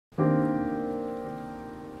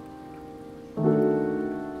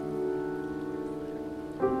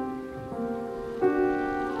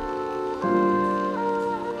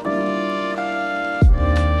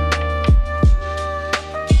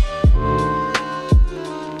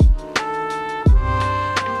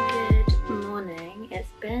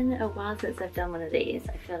while since I've done one of these.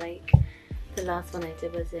 I feel like the last one I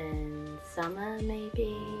did was in summer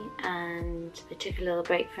maybe, and I took a little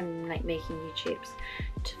break from like making YouTubes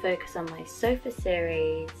to focus on my sofa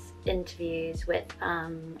series, interviews with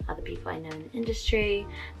other people I know in the industry.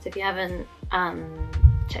 So if you haven't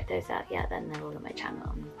checked those out yet, then they're all on my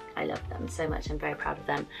channel. I love them so much, I'm very proud of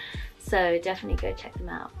them. So definitely go check them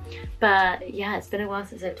out. But yeah, it's been a while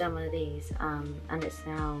since I've done one of these, and it's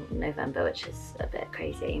now November, which is a bit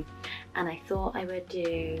crazy. And I thought I would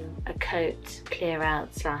do a coat clear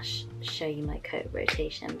out slash show you my coat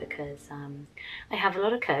rotation, because I have a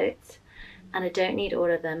lot of coats and I don't need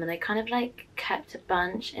all of them, and I kind of like kept a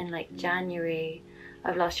bunch in like January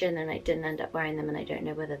of last year, and then I didn't end up wearing them, and I don't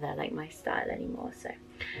know whether they're like my style anymore. So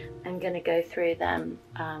I'm gonna go through them.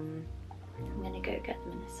 I'm gonna go get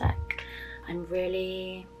them in a sec. I'm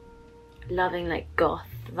really loving like goth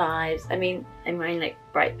vibes. I mean, I'm wearing like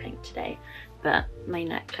bright pink today, but my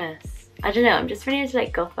necklace, I don't know, I'm just really into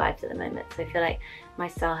like goth vibes at the moment. So I feel like my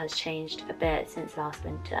style has changed a bit since last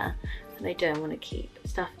winter, and I don't want to keep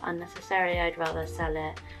stuff unnecessarily. I'd rather sell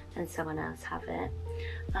it and someone else have it.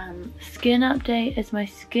 Skin update is my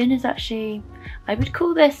skin is actually, I would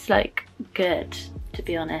call this like good, to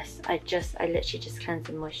be honest. I literally just cleanse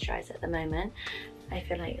and moisturize at the moment. I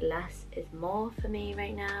feel like less is more for me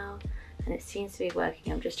right now, and it seems to be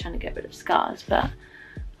working. I'm just trying to get rid of scars, but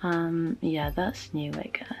yeah, that's new, I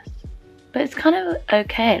guess. But it's kind of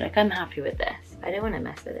okay, like I'm happy with this. I don't want to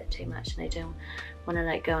mess with it too much, and I don't want to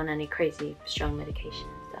like go on any crazy strong medication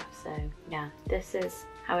and stuff. So yeah, this is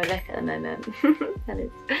how I look at the moment, and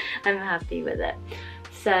I'm happy with it.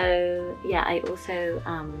 So yeah, I also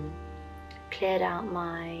cleared out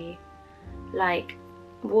my like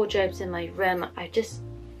wardrobes in my room. I just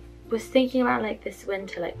was thinking about like this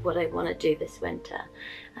winter, like what I want to do this winter,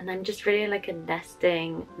 and I'm just really like a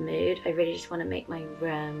nesting mood. I really just want to make my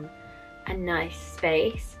room a nice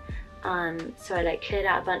space. So I like cleared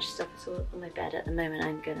out a bunch of stuff. It's all on my bed at the moment.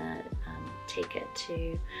 I'm gonna take it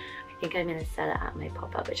to, I think I'm gonna sell it at my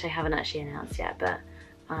pop-up, which I haven't actually announced yet, but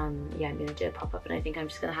yeah, I'm gonna do a pop-up, and I think I'm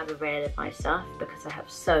just gonna have a rail of my stuff because I have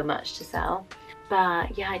so much to sell.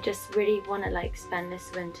 But yeah, I just really want to like spend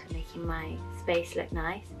this winter making my space look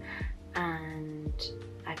nice, and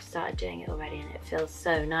I've started doing it already, and it feels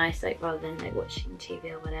so nice. Like rather than like watching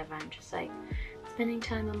TV or whatever, I'm just like spending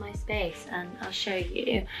time on my space, and I'll show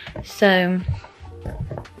you. So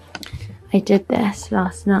I did this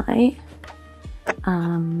last night.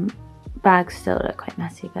 Bags still look quite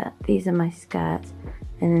messy, but these are my skirts,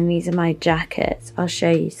 and then these are my jackets. I'll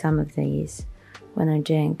show you some of these when I'm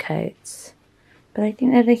doing coats, but I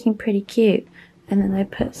think they're looking pretty cute. And then I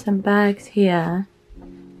put some bags here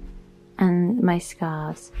and my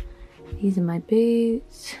scarves. These are my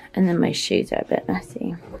boots, and then my shoes are a bit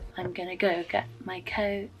messy. I'm gonna go get my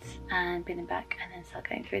coats and bring them back and then start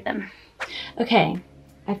going through them. Okay,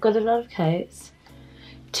 I've got a lot of coats,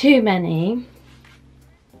 too many.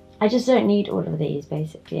 I just don't need all of these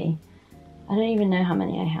basically. I don't even know how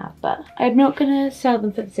many I have, but I'm not gonna sell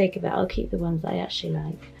them for the sake of it. I'll keep the ones I actually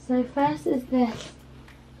like. So first is this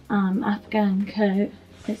Afghan coat.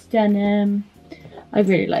 It's denim. I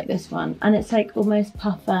really like this one, and it's like almost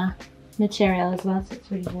puffer material as well, so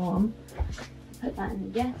it's really warm. Put that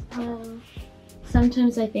in the yes pile.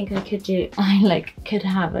 Sometimes I think I could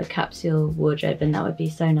have a capsule wardrobe, and that would be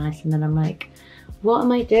so nice, and then I'm like, what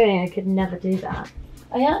am I doing? I could never do that.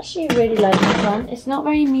 I actually really like this one. It's not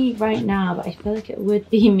very me right now, but I feel like it would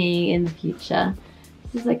be me in the future.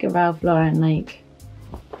 This is like a Ralph Lauren like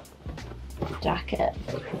jacket.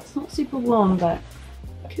 It's not super warm, but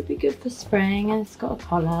it could be good for spring, and it's got a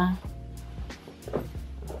collar.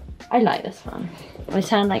 I like this one. I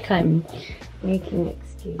sound like I'm making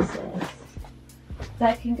excuses.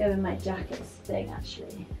 That can go in my jackets thing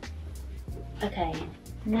actually. Okay,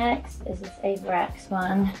 next is this Averex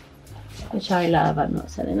one, which I love. I'm not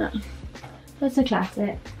selling that. That's a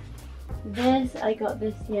classic. This, I got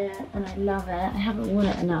this year and I love it. I haven't worn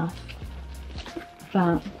it enough,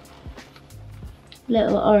 but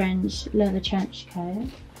little orange leather trench coat.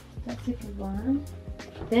 That's a good one.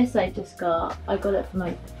 This I got it from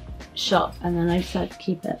my shop, and then I decided to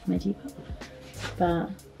keep it for my Depop, but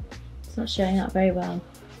it's not showing up very well.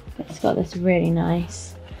 But it's got this really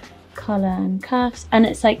nice collar and cuffs, and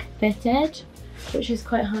it's like fitted, which is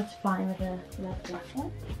quite hard to find with a leather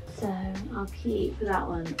jacket. So I'll keep that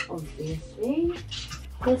one, obviously.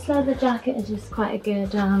 This leather jacket is just quite a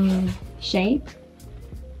good shape.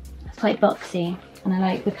 It's quite boxy, and I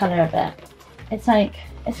like the colour of it. It's like,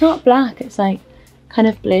 it's not black, it's like kind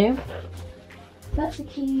of blue. So that's a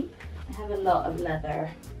keep. I have a lot of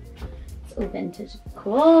leather. It's all vintage, of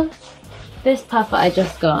course. This puffer I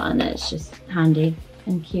just got and it's just handy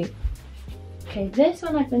and cute. Okay, this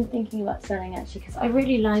one I've been thinking about selling actually because I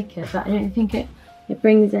really like it, but I don't think it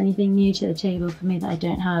brings anything new to the table for me that I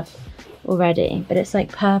don't have already. But it's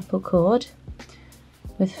like purple cord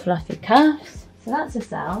with fluffy cuffs, so that's a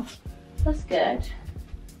sell. That's good.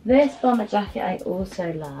 This bomber jacket I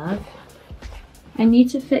also love. I need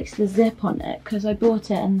to fix the zip on it because I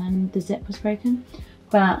bought it and then the zip was broken,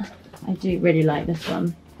 but I do really like this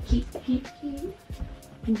one. Cute.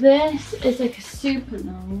 This is like a super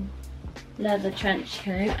long leather trench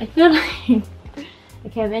coat. I feel like,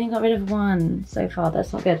 okay, I've only got rid of one so far,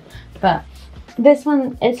 that's not good. But this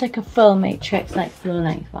one, it's like a full matrix, like floor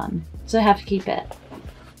length one. So I have to keep it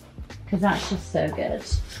because that's just so good.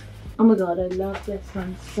 Oh my god, I love this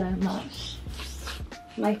one so much.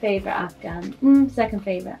 My favourite Afghan, second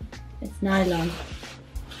favourite. It's nylon.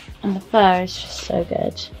 And the fur is just so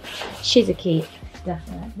good. She's a keep,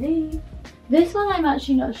 definitely. This one I'm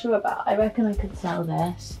actually not sure about. I reckon I could sell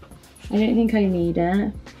this. I don't think I need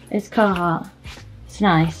it. It's Carhartt. It's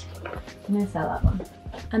nice. I'm gonna sell that one.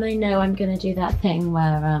 And I know I'm gonna do that thing where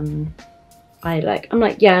I'm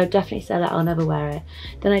like, yeah, I'll definitely sell it, I'll never wear it.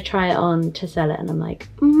 Then I try it on to sell it and I'm like,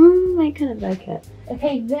 I kind of like it.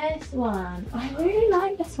 Okay, this one. I really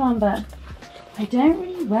like this one, but I don't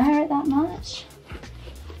really wear it that much.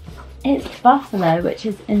 It's Buffalo, which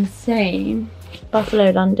is insane.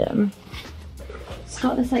 Buffalo, London. It's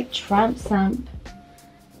got this like tramp stamp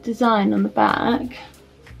design on the back.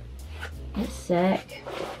 It's sick.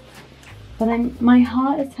 But my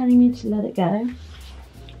heart is telling me to let it go.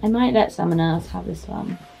 I might let someone else have this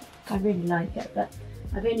one. I really like it, but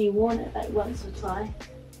I've only worn it like once or twice.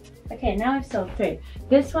 Okay, now I've sold 3.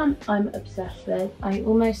 This one I'm obsessed with. I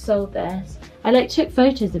almost sold this. I like took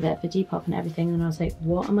photos of it for Depop and everything, and I was like,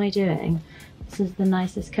 what am I doing? This is the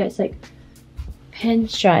nicest coat. It's like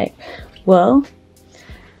pinstripe wool.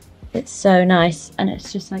 It's so nice, and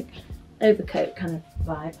it's just like overcoat kind of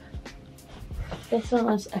vibe. This one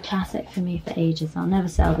was a classic for me for ages. I'll never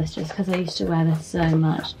sell this just because I used to wear this so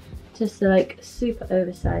much. Just the like super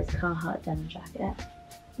oversized Carhartt denim jacket.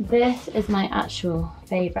 This is my actual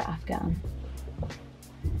favourite Afghan.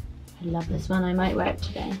 I love this one. I might wear it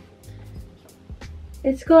today.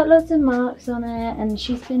 It's got lots of marks on it and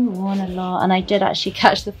she's been worn a lot, and I did actually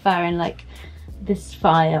catch the fur in like this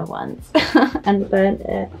fire once and burnt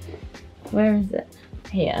it. Where is it?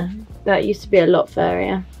 Here. That used to be a lot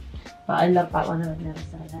furrier. But I love that one, I would never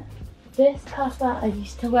sell it. This puffer I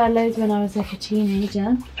used to wear loads when I was like a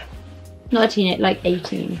teenager. Not a teenager, like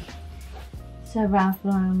 18. So Ralph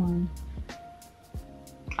Lauren one.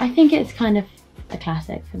 I think it's kind of a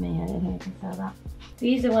classic for me. I don't think I can sell that.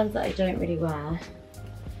 These are ones that I don't really wear.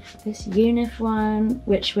 This Unif one,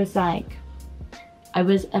 which was like, I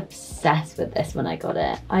was obsessed with this when I got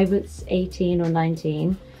it. I was 18 or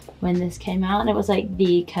 19 when this came out, and it was like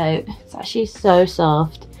the coat. It's actually so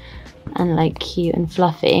soft and like cute and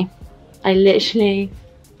fluffy. I literally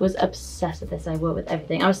was obsessed with this. I wore it with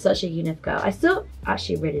everything. I was such a Unif girl. I still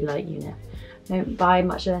actually really like Unif. I don't buy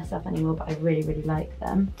much of their stuff anymore, but I really, really like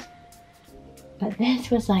them. But this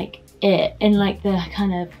was like it in like the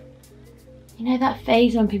kind of, you know, that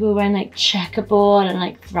phase when people were wearing like checkerboard and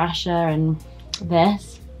like Thrasher and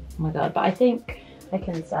this. Oh my god, but I think I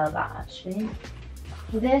can sell that actually.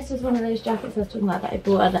 This was one of those jackets I was talking about that I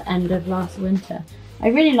bought at the end of last winter. I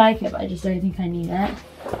really like it, but I just don't think I need it.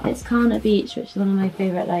 It's Kana Beach, which is one of my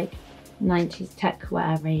favourite like 90s tech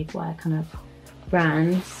wear, rave wear kind of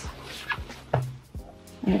brands.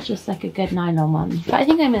 And it's just like a good nylon one. But I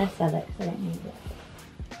think I'm going to sell it because I don't need it.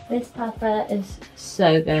 This puffer is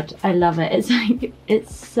so good. I love it. It's like,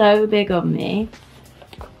 it's so big on me.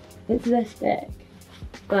 It's this big,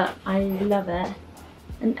 but I love it.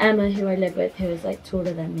 And Emma, who I live with, who is like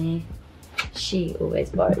taller than me, she always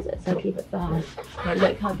borrows it, so I keep it for her. But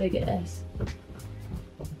look how big it is.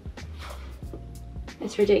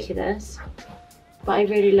 It's ridiculous, but I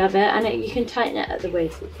really love it. And you can tighten it at the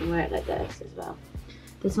waist, so you can wear it like this as well.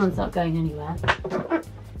 This one's not going anywhere.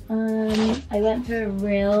 I went through a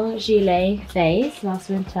real gilet phase last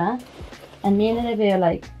winter, and me and Olivia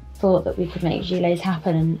like thought that we could make gilets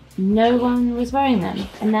happen, and no one was wearing them.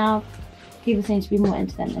 And now people seem to be more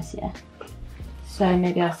into them this year. So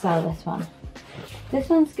maybe I'll sell this one. This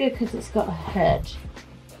one's good because it's got a hood.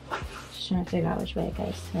 Just trying to figure out which way it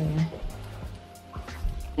goes. There we go.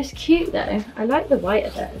 It's cute though. I like the white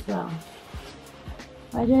of it as well.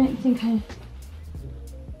 I don't think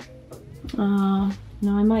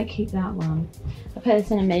no, I might keep that one. I'll put this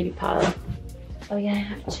in a maybe pile. Oh yeah, I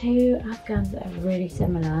have 2 Afghans that are really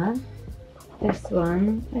similar. This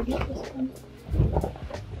one, I love this one.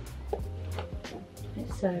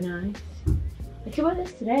 It's so nice. I could wear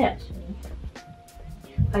this today actually.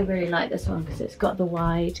 I really like this one because it's got the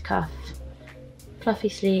wide cuff, fluffy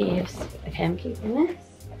sleeves. Okay, I'm keeping this.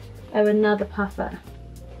 Oh, another puffer.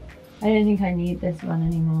 I don't think I need this one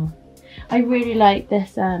anymore. I really like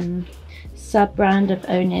this sub-brand of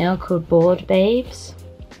O'Neill called Board Babes.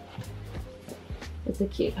 It's a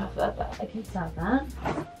cute puffer, but I can sell that.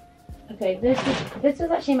 Okay, this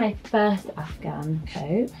was actually my first Afghan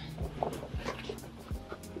coat.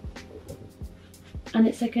 And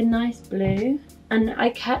it's like a nice blue. And I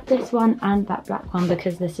kept this one and that black one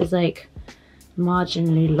because this is like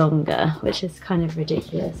marginally longer, which is kind of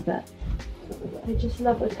ridiculous, but I just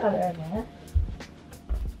love the colour of it.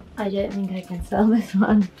 I don't think I can sell this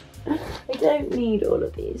one. I don't need all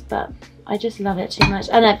of these, but I just love it too much.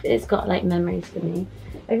 And it's got like memories for me.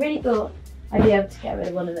 I really thought I'd be able to get rid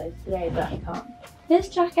of one of those today, but I can't. This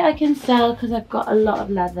jacket I can sell because I've got a lot of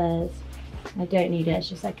leathers. I don't need it, it's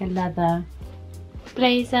just like a leather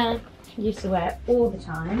blazer. I used to wear it all the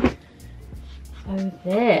time. Oh,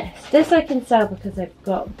 this I can sell because I've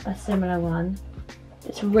got a similar one.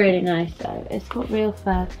 It's really nice though. It's got real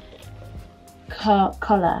fur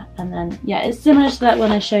collar, and then yeah, it's similar to that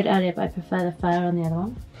one I showed earlier, but I prefer the fur on the other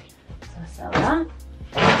one. So I'll sell that.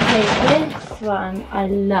 Okay, this one I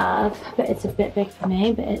love, but it's a bit big for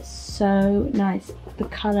me, but it's so nice. The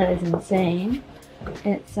colour is insane.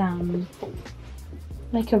 It's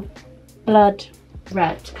like a blood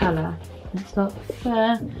red colour. It's got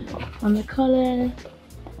fur on the collar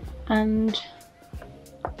and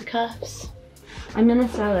the cuffs. I'm gonna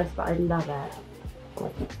sell this, but I love it.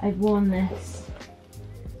 I've worn this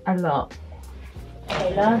a lot.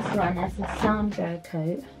 Okay, last one is the Sandro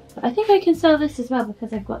coat. I think I can sell this as well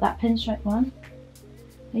because I've got that pinstripe one.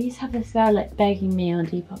 I used to have this girl like begging me on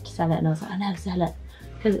Depop to sell it, and I was like, I never sell it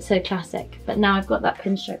because it's so classic. But now I've got that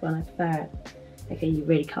pinstripe one, I prefer it. Okay, you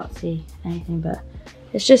really can't see anything, but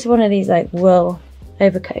it's just one of these like wool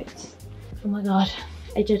overcoats. Oh my god,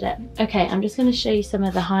 I did it. Okay, I'm just going to show you some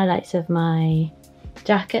of the highlights of my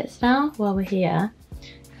jackets now while we're here,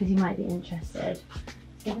 because you might be interested.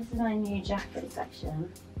 So this is my new jacket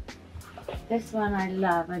section. This one I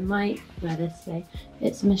love. I might wear this today.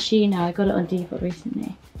 It's Machino. I got it on Depop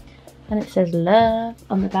recently. And it says love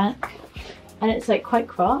on the back. And it's like quite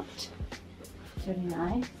cropped. It's really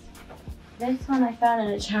nice. This one I found in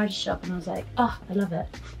a charity shop and I was like, oh, I love it.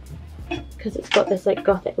 Because it's got this like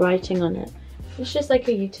gothic writing on it. It's just like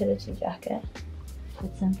a utility jacket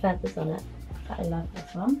with some feathers on it. But I love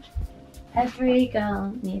this one. Every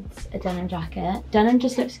girl needs a denim jacket. Denim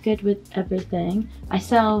just looks good with everything. I've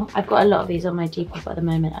got a lot of these on my Depop at the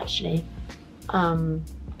moment actually.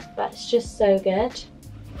 But it's just so good.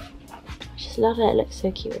 I just love it, it looks so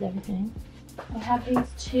cute with everything. I have these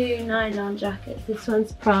two nylon jackets. This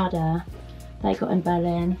one's Prada that I got in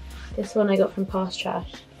Berlin. This one I got from Past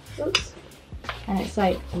Trash. Oops. And it's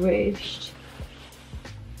like ruched.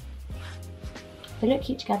 They look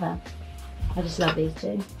cute together. I just love these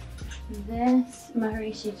two. This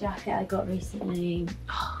Mauricio jacket I got recently.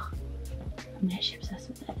 Oh, I'm literally obsessed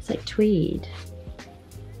with it. It's like tweed.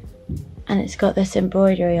 And it's got this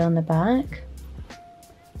embroidery on the back.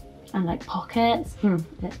 And like pockets.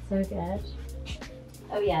 It's so good.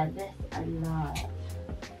 Oh yeah, this I love.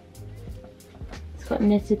 It's got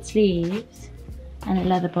knitted sleeves and a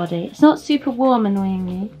leather body. It's not super warm,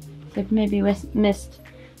 annoyingly, so I've maybe missed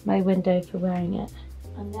my window for wearing it.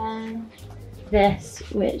 And then this,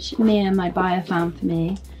 which Mia, my buyer, found for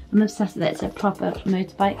me. I'm obsessed with it. It's a proper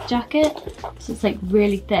motorbike jacket. So it's like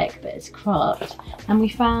really thick, but it's cropped. And we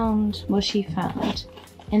found, well, she found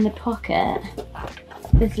in the pocket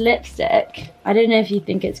this lipstick. I don't know if you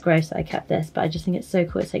think it's gross that I kept this, but I just think it's so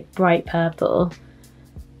cool. It's like bright purple.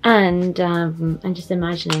 And I'm just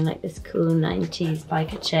imagining like this cool 90s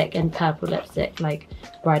biker chick in purple lipstick, like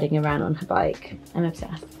riding around on her bike. I'm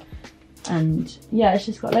obsessed. And yeah, it's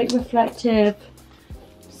just got like reflective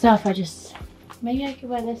stuff. Maybe I could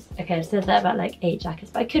wear this. Okay, I've said that about like 8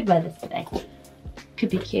 jackets, but I could wear this today. Could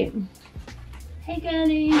be cute. Hey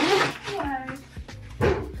girlie. Hello.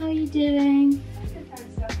 How are you doing? Good,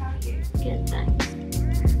 thanks, how are you? Good, thanks.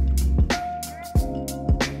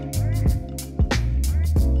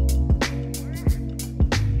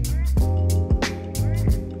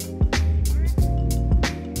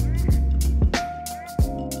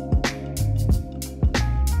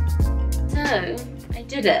 So, I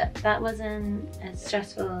did it. That wasn't as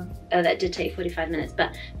stressful. Oh, that did take 45 minutes,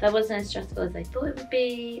 but that wasn't as stressful as I thought it would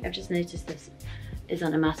be. I've just noticed this is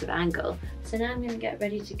on a massive angle. So now I'm going to get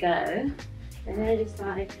ready to go. I'm going to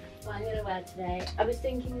decide what I'm going to wear today. I was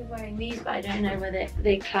thinking of wearing these, but I don't know whether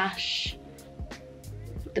they clash.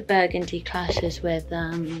 The burgundy clashes with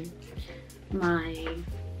my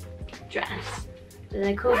dress. So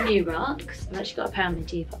they're called New Rocks. I've actually got a pair on my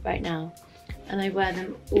Depop right now, and I wear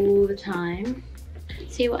them all the time.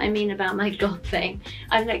 See what I mean about my goth thing?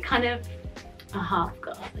 I'm like kind of a half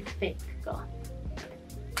goth, like a fake goth.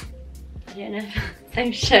 I don't know if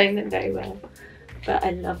I'm showing them very well, but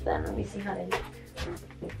I love them. Let me see how they look.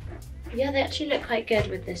 Yeah, they actually look quite good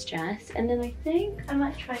with this dress. And then I think I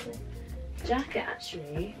might try this jacket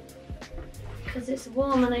actually, because it's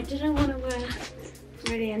warm and I didn't want to wear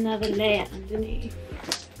really another layer underneath.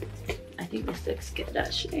 I think this looks good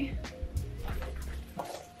actually.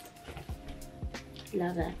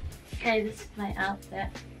 Love it. Okay, this is my outfit.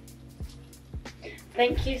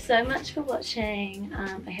 Thank you so much for watching.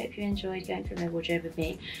 I hope you enjoyed going through my wardrobe with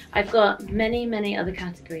me. I've got many other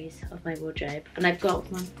categories of my wardrobe, and I've got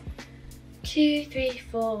 1, 2, 3,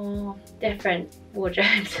 4 different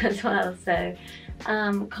wardrobes as well. So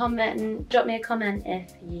drop me a comment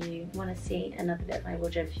if you want to see another bit of my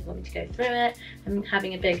wardrobe, if you want me to go through it. I'm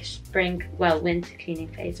having a big winter cleaning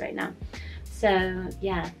phase right now. So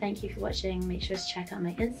yeah, thank you for watching. Make sure to check out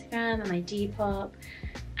my Instagram and my Depop,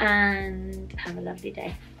 and have a lovely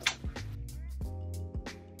day.